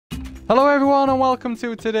Hello everyone and welcome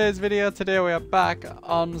to today's video. Today we are back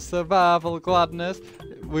on Survival Gladness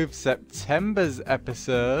with September's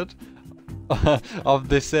episode of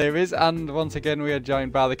this series, and once again we are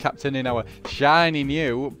joined by the captain in our shiny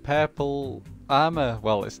new purple armour.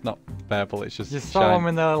 Well, it's not purple, it's just you saw him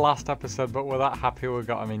in the last episode, but we're that happy we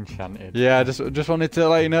got him enchanted. Yeah, I just wanted to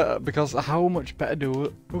let you know, because how much better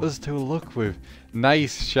do us two look with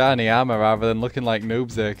nice shiny armour rather than looking like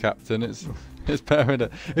noobs there, Captain. It's better.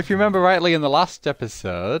 If you remember rightly in the last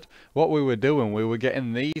episode, what we were doing, we were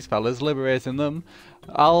getting these fellas, liberating them.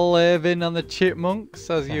 Alvin and the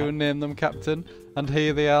chipmunks, as you name them, Captain. And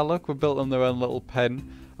here they are, look, we built them their own little pen.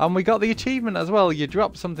 And we got the achievement as well. You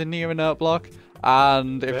drop something near a note block,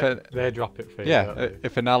 and if they drop it for you. Yeah,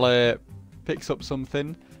 if an ally picks up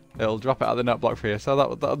something, it'll drop it at the note block for you. So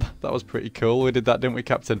that was pretty cool. We did that, didn't we,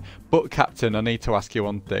 Captain? But Captain, I need to ask you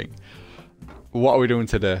one thing. What are we doing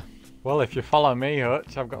today? Well, if you follow me,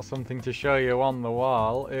 Hutch, I've got something to show you on the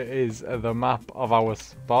wall. It is the map of our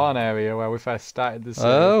spawn area where we first started the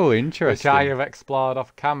series. Oh, interesting. Which I have explored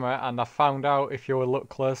off camera, and I found out, if you will look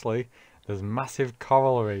closely, there's massive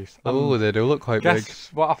coral reefs. Oh, they do look quite big.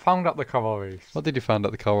 Guess what I found at the coral reefs? What did you find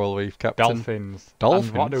at the coral reef, Captain? Dolphins. Dolphins?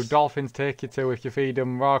 And what do dolphins take you to if you feed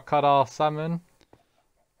them raw cod or salmon?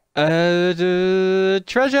 Treasure!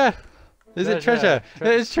 Is it treasure? It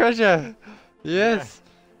is treasure! Yes! Yeah.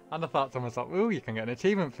 And I thought to myself, ooh, you can get an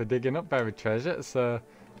achievement for digging up buried treasure, so...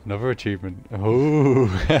 Another achievement. Ooh!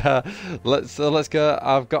 let's go.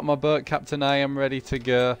 I've got my boat, Captain. I am ready to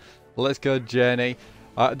go. Let's go, journey.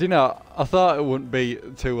 Do you know, I thought it wouldn't be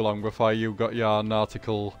too long before you got your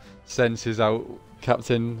nautical senses out,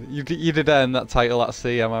 Captain. You did earn that title at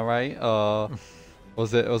sea, am I right? Or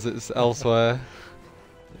was it elsewhere?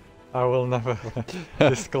 I will never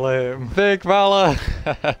disclaim. Big valor!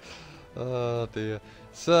 Oh dear.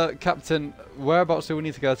 So, Captain, whereabouts do we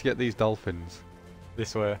need to go to get these dolphins?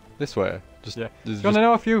 This way. This way? Yeah. Do you want to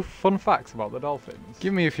know a few fun facts about the dolphins?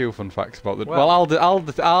 Give me a few fun facts about the... Well,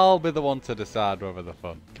 I'll be the one to decide whether they're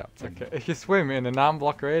fun, Captain. Okay. If you swim in an arm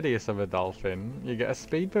block radius of a dolphin, you get a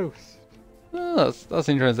speed boost. Oh, that's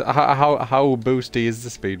interesting. How boosty is the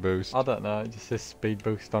speed boost? I don't know. It just says speed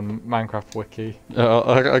boost on Minecraft Wiki. Oh,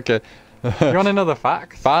 okay. You want another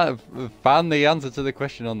fact? Find the answer to the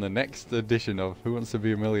question on the next edition of Who Wants to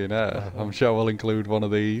Be a Millionaire. I'm sure we'll include one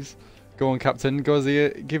of these. Go on, Captain.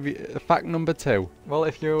 Give you fact number 2. Well,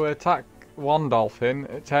 if you attack one dolphin,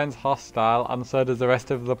 it turns hostile, and so does the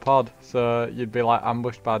rest of the pod. So you'd be like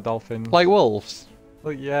ambushed by dolphins. Like wolves?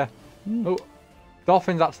 Oh yeah. Oh,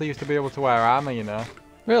 dolphins actually used to be able to wear armor, you know.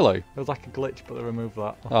 Really? It was like a glitch, but they removed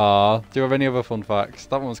that. Ah, do you have any other fun facts?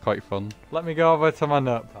 That one was quite fun. Let me go over to my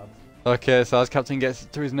notepad. Okay, so as Captain gets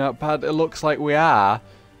to his notepad, it looks like we are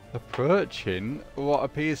approaching what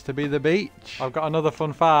appears to be the beach. I've got another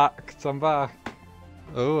fun fact. I'm back.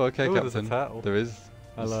 Oh, okay, Ooh, Captain. there's a turtle. There is.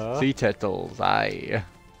 Hello. Sea turtles, aye.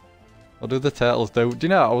 What do the turtles do? Do you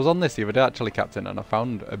know, I was on this the other day, actually, Captain, and I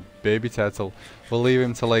found a baby turtle. We'll leave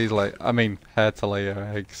him to lay his hair to lay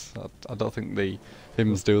eggs. I don't think the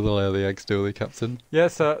hymns do lay the eggs, do they, Captain? Yeah,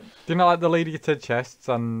 so, do you know, like the lead-to chests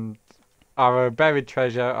and... are a buried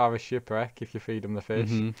treasure or a shipwreck if you feed them the fish.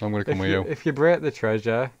 I'm going to come with you. If you break the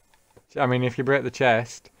treasure, if you break the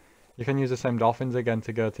chest, you can use the same dolphins again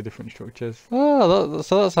to go to different structures. Oh,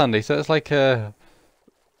 so that's handy. So it's like a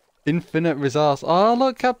infinite resource. Oh,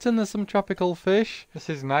 look, Captain, there's some tropical fish. This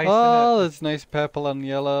is nice, Oh, isn't it? there's nice purple and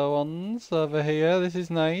yellow ones over here. This is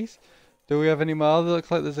nice. Do we have any more? It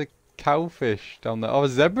looks like there's a cowfish down there. Oh, a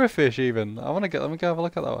zebrafish even. Let me go have a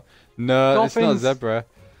look at that one. No, Dolphins. It's not a zebra.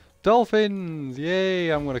 Dolphins!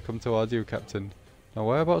 Yay! I'm going to come towards you, Captain. Now,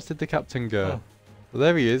 whereabouts did the Captain go? Oh. Well,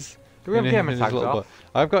 there he is. Do we have gamer tags off?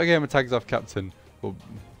 I've got a gamer tags off, Captain.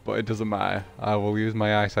 But it doesn't matter. I will use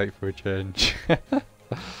my eyesight for a change.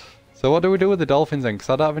 So what do we do with the dolphins then?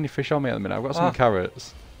 Because I don't have any fish on me at the minute. I've got some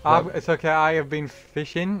carrots. It's okay, I have been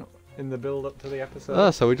fishing in the build-up to the episode.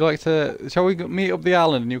 Oh, so would you like to... Shall we meet up the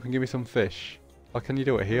island and you can give me some fish? Or can you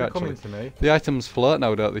do it here, actually? Coming to me. The items float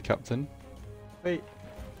now, don't they, Captain? Wait.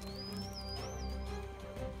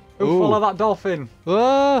 Follow that dolphin.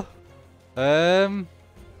 Oh!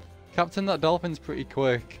 Captain, that dolphin's pretty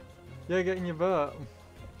quick. Yeah, get in your boat.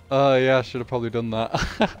 Oh yeah, I should have probably done that.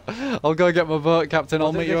 I'll go get my boat, Captain.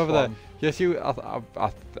 I'll meet you over there. Yes,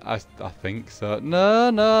 I think so. No,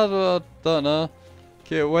 I don't know.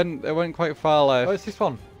 Okay, it went quite far left. Oh, it's this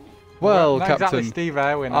one. Well, not Captain. Exactly Steve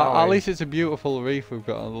Irwin, at least it's a beautiful reef we've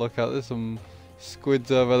got to look at. There's some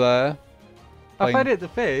squids over there. I fed it the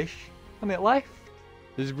fish, and it left.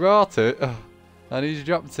 He's brought it, and he's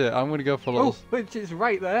dropped it. I'm gonna go for a little... Oh, it's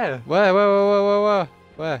right there. Where?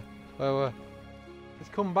 It's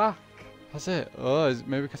come back. That's it. Oh,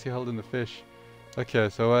 maybe because you're holding the fish. Okay,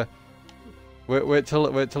 so wait till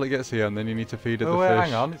it gets here, and then you need to feed it the wait, fish.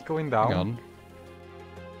 hang on, it's going down. Hang on.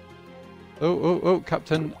 Oh,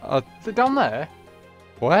 Captain. Is it down there?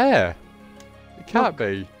 Where? It can't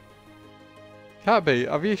be. Can't be.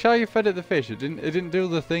 Are you sure you fed it the fish? It didn't do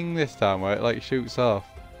the thing this time where it like shoots off.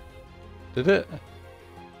 Did it?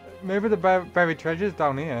 Maybe the buried treasure's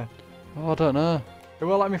down here. Oh, I don't know. It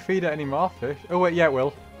won't let me feed it any more fish. Oh wait, yeah, it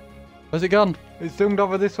will. Where's it gone? It's zoomed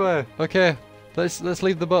over this way. Okay, let's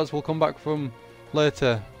leave the boats. We'll come back from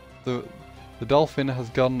later. The dolphin has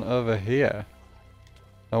gone over here.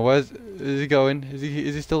 Now is he going? Is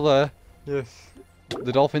he still there? Yes.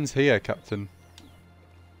 The dolphin's here, Captain.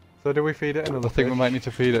 So do we feed it another I think fish? we might need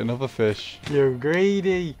to feed it another fish. You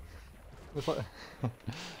greedy.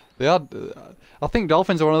 They are. I think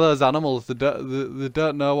dolphins are one of those animals that they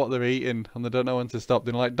don't know what they're eating and they don't know when to stop.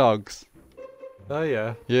 They're like dogs. Oh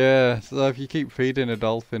yeah. Yeah. So if you keep feeding a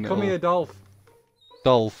dolphin, Come here, Dolph.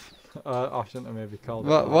 Dolph. I shouldn't have maybe called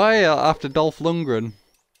it. Why after Dolph Lundgren?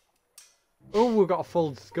 Oh, we've got a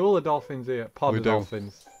full school of dolphins here. Pod of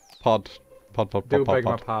dolphins. Pod. Do beg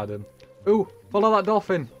my pardon. Ooh, follow that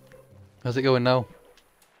dolphin. How's it going now?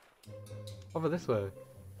 Over this way.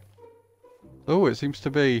 Oh, it seems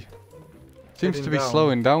to be Heading down.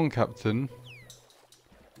 slowing down, Captain.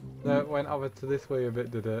 No, it went over to this way a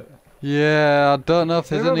bit, did it? Yeah, I don't know if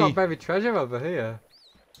there's We've any. got buried treasure over here.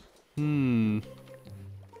 We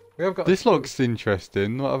have got. This looks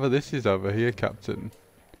interesting. Whatever this is over here, Captain.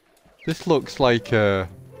 This looks like a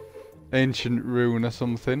ancient rune or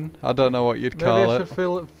something. I don't know what you'd call Maybe I it.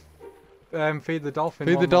 should feed the dolphin.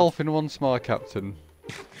 Feed the dolphin once more, Captain.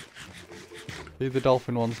 Feed the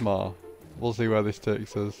dolphin once more. We'll see where this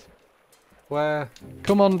takes us. Where?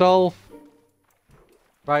 Come on, Dolph.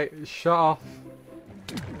 Right, shut off.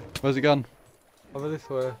 Where's it gone? Over this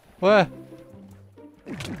way. Where?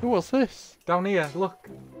 Ooh, what's this? Down here, look.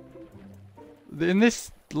 In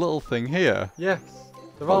this little thing here? Yes.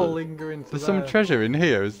 They're all lingering to There's some treasure in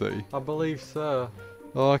here, is there? I believe so.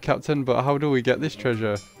 Oh, Captain, but how do we get this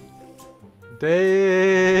treasure?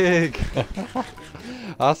 Dig!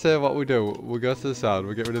 I say what we do. We go to the side.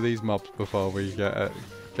 We get rid of these mobs before we get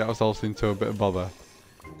ourselves into a bit of bother.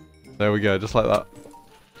 There we go, just like that.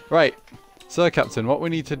 Right. So, Captain, what we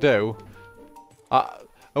need to do... are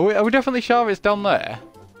we definitely sure it's down there?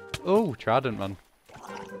 Oh, trident, man.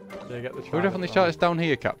 Yeah, get the Are we definitely sure it's down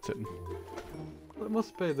here, Captain? It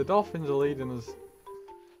must be. The dolphins are leading us.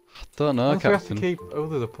 I don't know, Unless we have Captain. to keep... Oh,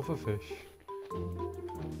 there's a pufferfish.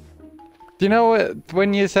 Do you know what,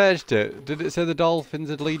 when you searched it, did it say the dolphins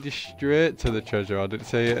would lead you straight to the treasure, or did it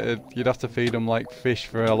say you'd have to feed them like fish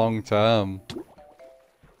for a long time?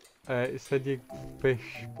 It said you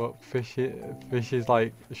fish, but fish is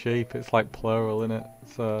like sheep. It's like plural, innit?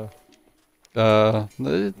 So.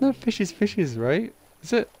 No, fishes, right?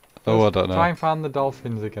 Is it? Oh, I don't know. Try and find the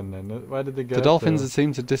dolphins again then. Where did they go? The dolphins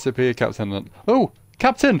seem to disappear, Captain. Oh!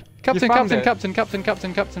 Captain! Captain! You found Captain! it?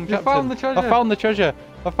 Captain! You found the treasure! I found the treasure!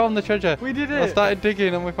 I found the treasure! We did it! I started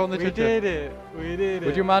digging and we found the treasure. We did it! We did it!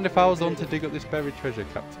 Would you mind if I was the one to dig up this buried treasure,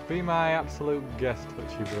 Captain? Be my absolute guest,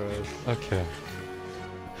 Hutchiebros. Okay.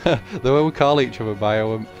 The way we call each other by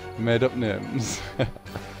our made-up names.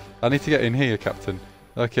 I need to get in here, Captain.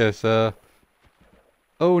 Okay, so...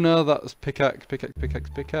 Oh no, that's pickaxe.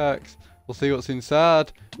 We'll see what's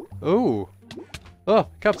inside. Oh! Oh,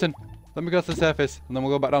 Captain! Let me go to the surface, and then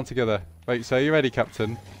we'll go back down together. Right, so are you ready,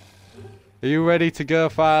 Captain? Are you ready to go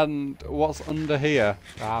find what's under here?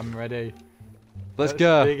 I'm ready. Let's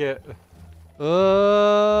go. Dig it.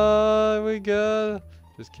 Oh, here we go.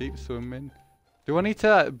 Just keep swimming. Do I need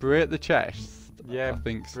to break the chest? Yeah, I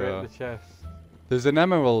think so. break the chest. There's an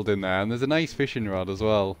emerald in there, and there's a nice fishing rod as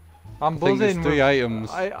well. I'm I think there's buzzing. 3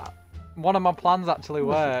 items. One of my plans actually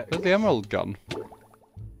worked. Where's the emerald gone?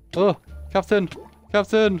 Oh, Captain!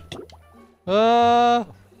 Captain! Ah!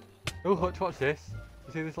 Oh, Hutch, watch this.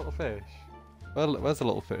 You see this little fish? Well, where's the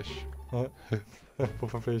little fish?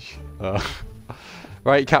 Pufferfish. Oh.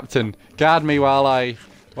 Right, Captain. Guard me while I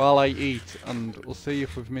eat, and we'll see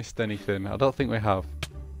if we've missed anything. I don't think we have.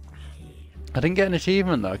 I didn't get an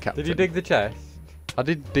achievement though, Captain. Did you dig the chest? I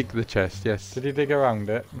did dig the chest, yes. Did you dig around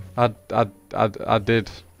it? I did.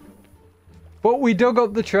 But we dug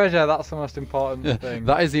up the treasure. That's the most important thing.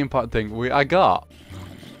 That is the important thing. I got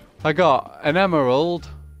an emerald.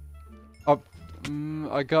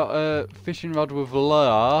 I got a fishing rod with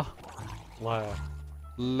lure.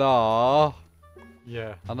 Lure.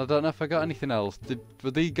 Yeah. And I don't know if I got anything else.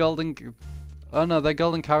 Were the golden... Oh no, the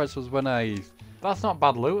golden carrots was when I... That's not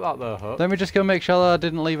bad loot, that though, Hutch. Let me just go make sure that I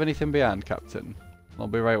didn't leave anything behind, Captain. I'll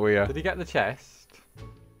be right with you. Did you get the chest?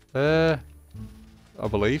 I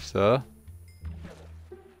believe so.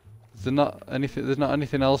 Is there not anything? There's not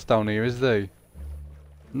anything else down here, is there?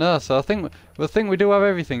 No, so I think we do have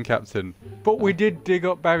everything, Captain. But we did dig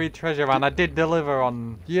up buried treasure, and I did deliver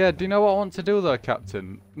on... Yeah, do you know what I want to do though,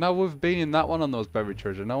 Captain? Now we've been in that one on those buried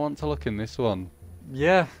treasure, now I want to look in this one.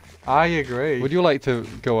 Yeah, I agree. Would you like to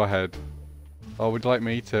go ahead? Or would you like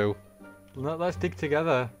me to? No, let's dig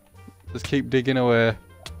together. Just keep digging away.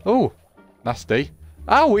 Oh, nasty.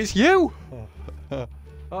 Ow, it's you!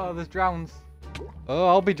 Oh, there's drowns. Oh,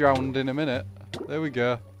 I'll be drowned in a minute. There we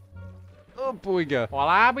go. Up we go. Well,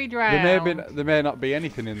 I'll be drowned. There may not be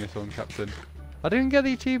anything in this one, Captain. I didn't get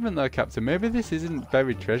the achievement though, Captain. Maybe this isn't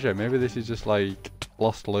buried treasure. Maybe this is just like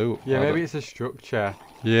lost loot. Yeah, maybe it's a structure.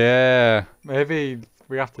 Yeah. Maybe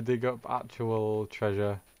we have to dig up actual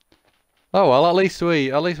treasure. Oh well, at least we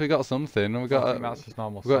got something. I think that's just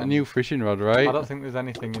normal. We got a new fishing rod, right? I don't think there's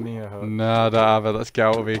anything in here. Hutch. No, I don't have it. Let's get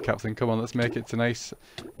out of here, Captain. Come on, let's make it to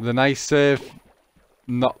the nice safe,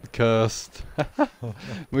 not cursed.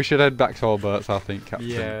 We should head back to our boats, I think, Captain.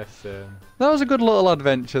 Yes. That was a good little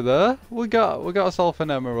adventure there. We got ourselves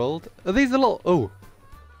an emerald. Are these the little? Oh,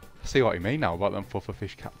 I see what you mean now about them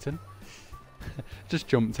pufferfish, Captain. Just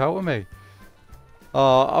jumped out of me.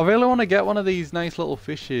 Oh, I really want to get one of these nice little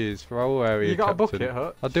fishes for our area, You got Captain. a bucket,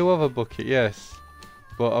 Hutch? I do have a bucket, yes.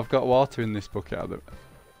 But I've got water in this bucket at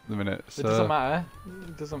the minute, so... It doesn't matter.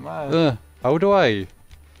 It doesn't matter. How do I...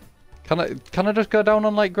 Can I just go down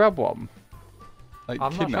and, like, grab one? Like,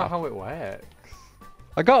 I'm kidnap? not sure how it works.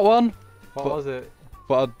 I got one! What was it?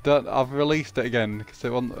 But I've released it again, because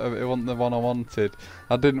it wasn't the one I wanted.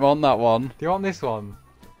 I didn't want that one. Do you want this one?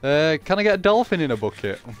 Can I get a dolphin in a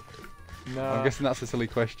bucket? No. I'm guessing that's a silly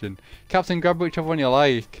question. Captain, grab whichever one you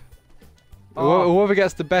like. Oh. Whoever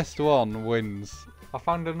gets the best one wins. I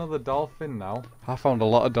found another dolphin now. I found a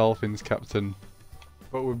lot of dolphins, Captain.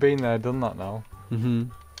 But we've been there, done that now.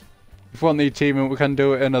 If we want the achievement, we can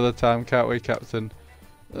do it another time, can't we, Captain?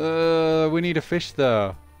 We need a fish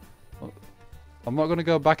though. I'm not going to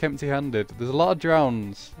go back empty-handed. There's a lot of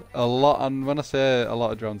drowns. A lot, and when I say a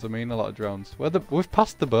lot of drowns, I mean a lot of drowns. We've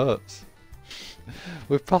passed the boats.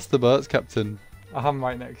 We've passed the boats, Captain. I'm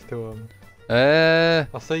right next to him.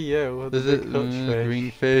 I see you. There's a green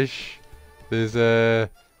fish. There's a...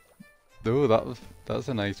 Oh, that's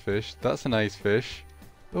a nice fish. That's a nice fish.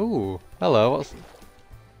 Oh, hello. What's...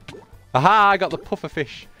 Aha! I got the puffer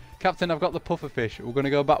fish. Captain, I've got the puffer fish. We're going to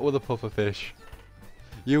go back with the puffer fish.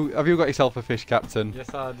 Have you got yourself a fish, Captain?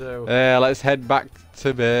 Yes, I do. Let's head back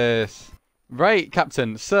to base. Right,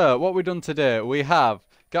 Captain. So, what we've done today, we have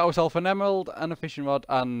got ourselves an emerald and a fishing rod,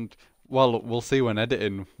 and, well, we'll see when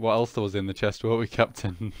editing what else there was in the chest, won't we,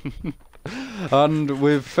 Captain? And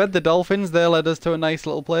we've fed the dolphins. They led us to a nice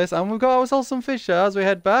little place, and we've got ourselves some fish. So as we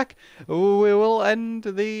head back, we will end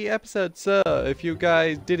the episode. So, if you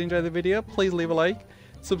guys did enjoy the video, please leave a like,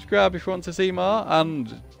 subscribe if you want to see more,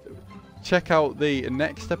 and check out the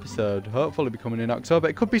next episode. Hopefully be coming in October.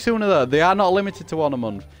 It could be sooner though. They are not limited to one a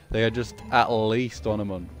month. They are just at least one a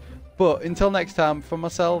month. But until next time, from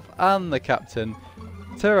myself and the Captain,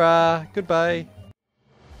 ta-ra, goodbye.